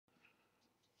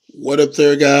What up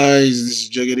there, guys? This is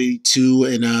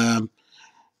Jugget82, and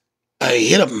I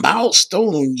hit a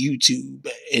milestone on YouTube,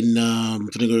 and I'm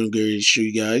gonna go show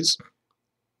you guys.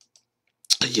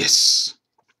 Yes,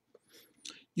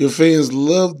 your fans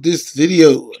love this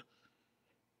video.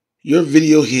 Your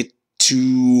video hit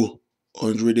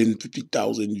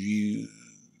 250,000 views,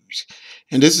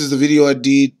 and this is the video I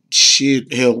did.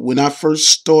 Shit, hell, when I first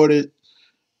started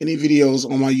any videos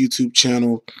on my YouTube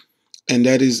channel, and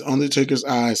that is Undertaker's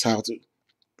Eyes How To.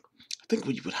 I think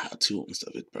when you put how to and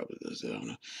stuff, it probably does. I don't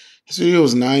know. This video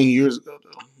was 9 years ago, though.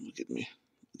 Look at me.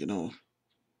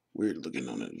 Weird looking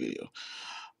on that video.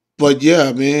 But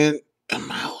yeah, man, a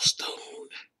milestone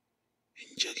in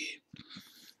Juggy.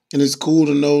 And it's cool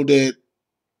to know that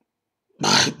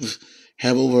I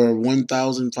have over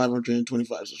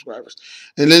 1,525 subscribers.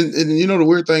 And then the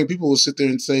weird thing, people will sit there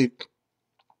and say,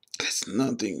 that's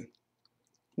nothing.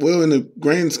 Well, in the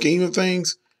grand scheme of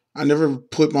things, I never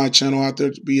put my channel out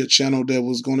there to be a channel that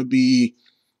was going to be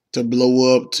to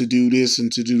blow up, to do this and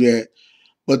to do that.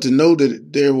 But to know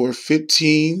that there were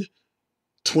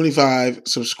 1,525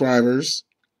 subscribers,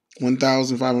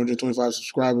 1,525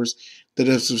 subscribers that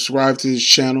have subscribed to this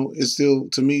channel is still,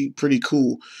 to me, pretty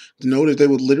cool. To know that they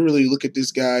would literally look at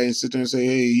this guy and sit there and say,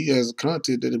 hey, he has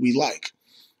content that we like.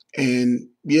 And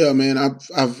yeah, man,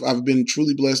 I've been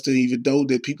truly blessed to even know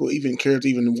that people even care to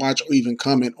even watch or even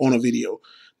comment on a video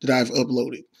that I've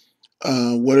uploaded.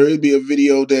 Whether it be a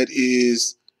video that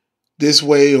is this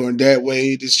way or that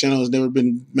way, this channel has never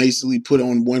been basically put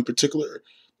on one particular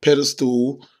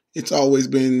pedestal. It's always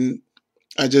been,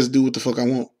 I just do what the fuck I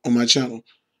want on my channel.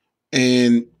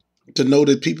 And to know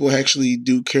that people actually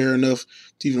do care enough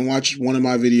to even watch one of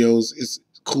my videos is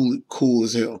cool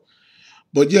as hell.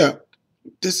 But yeah,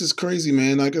 this is crazy,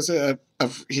 man. Like I said,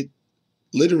 I've hit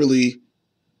literally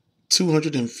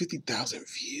 250,000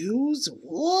 views.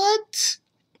 What?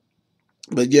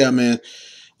 But yeah, man,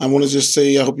 I want to just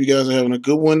say I hope you guys are having a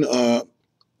good one.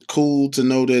 Cool to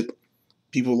know that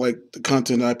people like the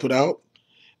content I put out.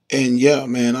 And yeah,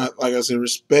 man, like I said,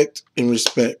 respect and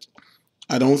respect.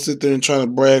 I don't sit there and try to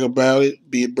brag about it,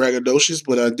 be it braggadocious,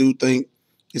 but I do think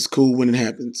it's cool when it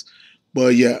happens.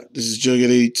 But yeah, this is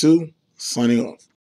Jugget82 signing off.